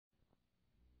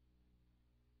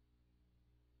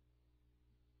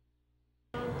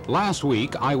Last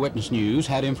week, Eyewitness News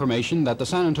had information that the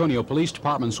San Antonio Police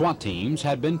Department SWAT teams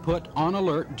had been put on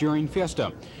alert during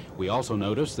Fiesta. We also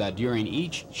noticed that during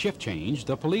each shift change,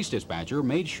 the police dispatcher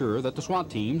made sure that the SWAT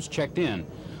teams checked in.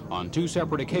 On two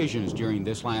separate occasions during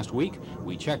this last week,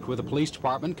 we checked with the police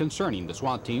department concerning the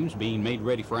SWAT teams being made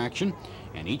ready for action,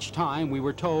 and each time we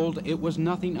were told it was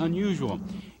nothing unusual.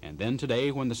 And then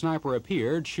today, when the sniper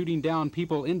appeared shooting down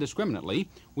people indiscriminately,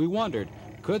 we wondered,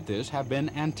 could this have been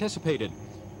anticipated?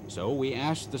 So we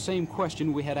asked the same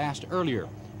question we had asked earlier.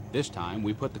 This time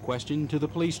we put the question to the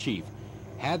police chief.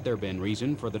 Had there been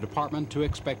reason for the department to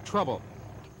expect trouble?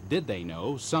 Did they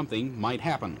know something might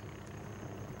happen?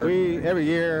 We, every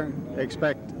year,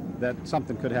 expect that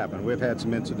something could happen. We've had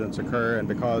some incidents occur, and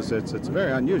because it's a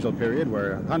very unusual period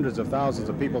where hundreds of thousands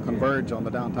of people converge on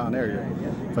the downtown area.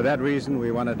 For that reason,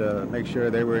 we wanted to make sure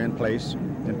they were in place,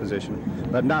 in position,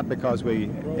 but not because we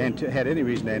had any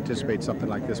reason to anticipate something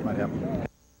like this might happen.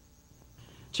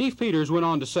 Chief Peters went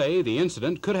on to say the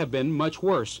incident could have been much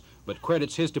worse, but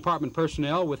credits his department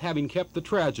personnel with having kept the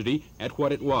tragedy at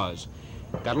what it was.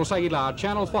 Carlos Aguilar,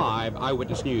 Channel 5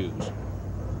 Eyewitness News.